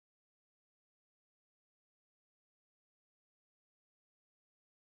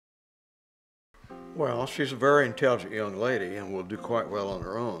Well, she's a very intelligent young lady and will do quite well on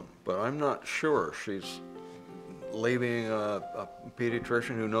her own, but I'm not sure she's leaving a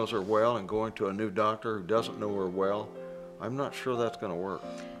pediatrician who knows her well and going to a new doctor who doesn't know her well. I'm not sure that's going to work.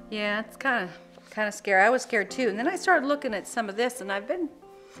 Yeah, it's kind of scary. I was scared too. And then I started looking at some of this, and I've been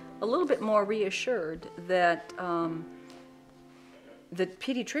a little bit more reassured that the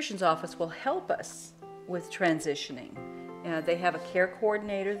pediatrician's office will help us with transitioning. They have a care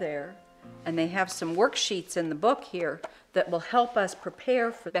coordinator there, and they have some worksheets in the book here that will help us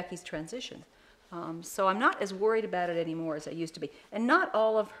prepare for Becky's transition. So I'm not as worried about it anymore as I used to be. And not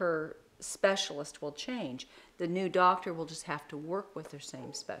all of her specialists will change. The new doctor will just have to work with her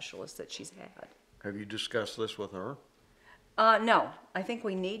same specialist that she's had. Have you discussed this with her? No, I think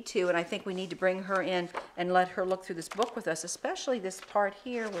we need to, and I think we need to bring her in and let her look through this book with us, especially this part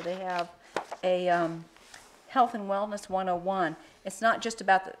here where they have a Health and Wellness 101. It's not just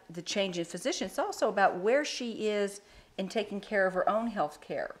about the change in physician, it's also about where she is in taking care of her own health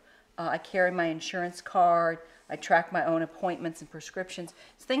care. I carry my insurance card, I track my own appointments and prescriptions.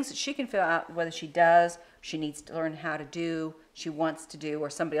 It's things that she can fill out whether she does, she needs to learn how to do, she wants to do, or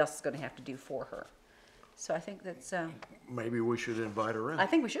somebody else is going to have to do for her. So I think that's... Maybe we should invite her in. I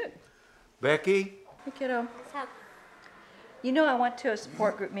think we should. Becky? Hey, kiddo. What's up? You know I went to a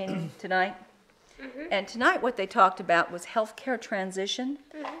support group meeting tonight, and tonight what they talked about was healthcare transition.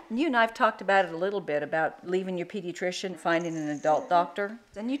 And you and I have talked about it a little bit, about leaving your pediatrician, finding an adult doctor.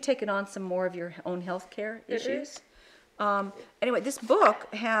 And you taking on some more of your own healthcare issues. Anyway, this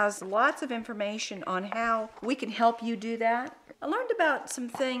book has lots of information on how we can help you do that. I learned about some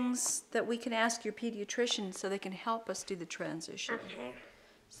things that we can ask your pediatrician so they can help us do the transition. Okay.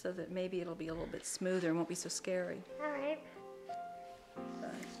 So that maybe it'll be a little bit smoother and won't be so scary. All right.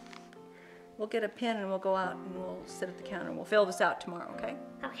 We'll get a pen and we'll go out and we'll sit at the counter and we'll fill this out tomorrow, okay?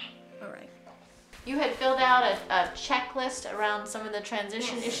 Okay. All right. You had filled out a checklist around some of the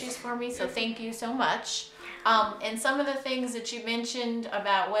transition issues for me, so thank you so much. And some of the things that you mentioned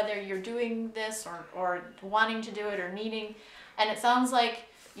about whether you're doing this or wanting to do it or needing, and it sounds like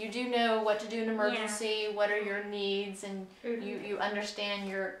you do know what to do in an emergency, what are your needs, and you understand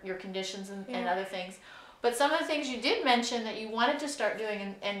your conditions and other things. But some of the things you did mention that you wanted to start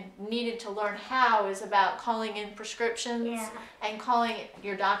doing and needed to learn how is about calling in prescriptions and calling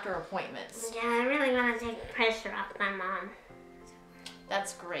your doctor appointments. Yeah, I really want to take pressure off my mom.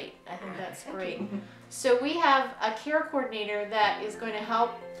 That's great. I think that's great. So we have a care coordinator that is going to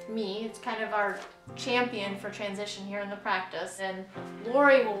help me. It's kind of our champion for transition here in the practice. And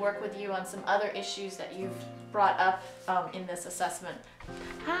Lori will work with you on some other issues that you've brought up in this assessment.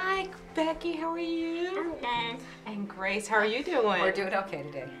 Hi, Becky, how are you? I'm good. And Grace, how are you doing? We're doing okay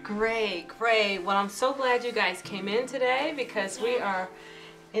today. Great, great. Well, I'm so glad you guys came in today because we are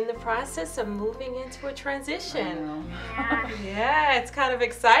in the process of moving into a transition. Yeah, it's kind of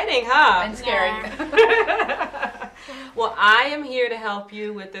exciting, huh? And scary. Well, I am here to help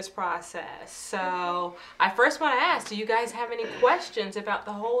you with this process. So I first want to ask, do you guys have any questions about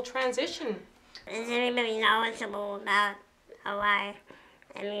the whole transition? Is anybody knowledgeable about how I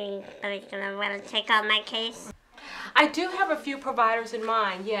mean, somebody's gonna want to take on my case? I do have a few providers in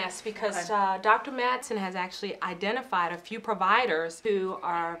mind, yes, because Dr. Madsen has actually identified a few providers who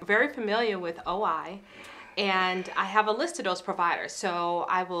are very familiar with OI, and I have a list of those providers, so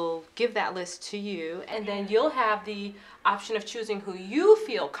I will give that list to you, and then you'll have the option of choosing who you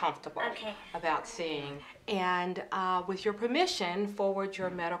feel comfortable about seeing, and with your permission, forward your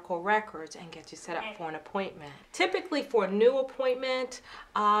medical records and get you set up for an appointment. Typically for a new appointment,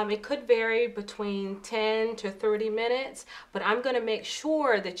 it could vary between 10 to 30 minutes, but I'm going to make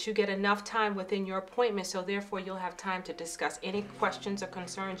sure that you get enough time within your appointment, so therefore you'll have time to discuss any questions or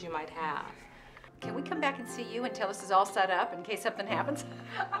concerns you might have. Can we come back and see you until this is all set up in case something happens?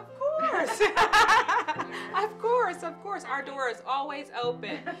 Of course. Of course. Our door is always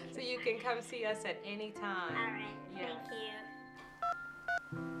open, so you can come see us at any time. All right. Yeah. Thank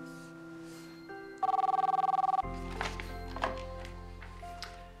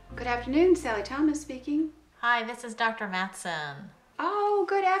you. Good afternoon, Sally Thomas speaking. Hi, this is Dr. Madsen. Oh,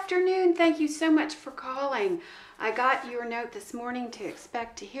 good afternoon. Thank you so much for calling. I got your note this morning to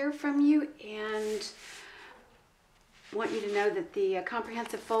expect to hear from you and want you to know that the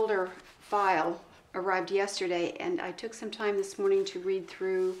comprehensive folder file arrived yesterday, and I took some time this morning to read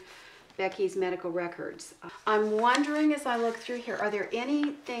through Becky's medical records. I'm wondering as I look through here, are there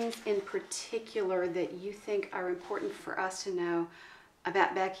any things in particular that you think are important for us to know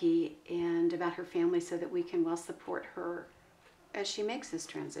about Becky and about her family so that we can well support her as she makes this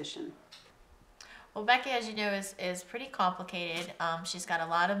transition? Well, Becky, as you know, is pretty complicated. She's got a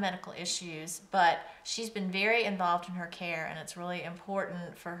lot of medical issues, but she's been very involved in her care, and it's really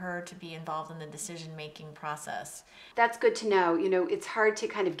important for her to be involved in the decision-making process. That's good to know. You know, it's hard to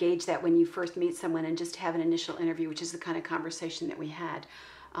kind of gauge that when you first meet someone and just have an initial interview, which is the kind of conversation that we had.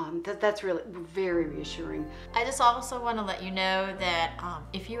 That's really very reassuring. I just also want to let you know that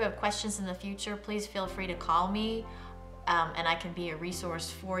if you have questions in the future, please feel free to call me. And I can be a resource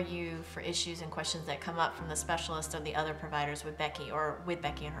for you for issues and questions that come up from the specialist or the other providers with Becky or with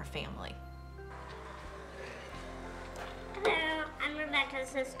Becky and her family. Hello, I'm Rebecca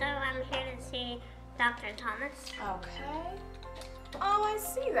Cisco. I'm here to see Dr. Thomas. Okay. Oh, I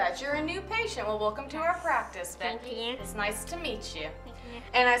see that. You're a new patient. Well, welcome to our practice, Becky. Thank you. It's nice to meet you. Thank you.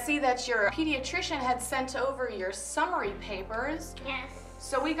 And I see that your pediatrician had sent over your summary papers. Yes.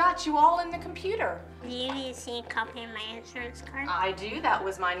 So we got you all in the computer. Do you need to see a copy of my insurance card? I do. That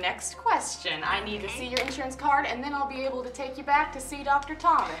was my next question. I need to see your insurance card, and then I'll be able to take you back to see Dr.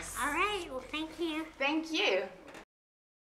 Thomas. All right. Well, thank you. Thank you.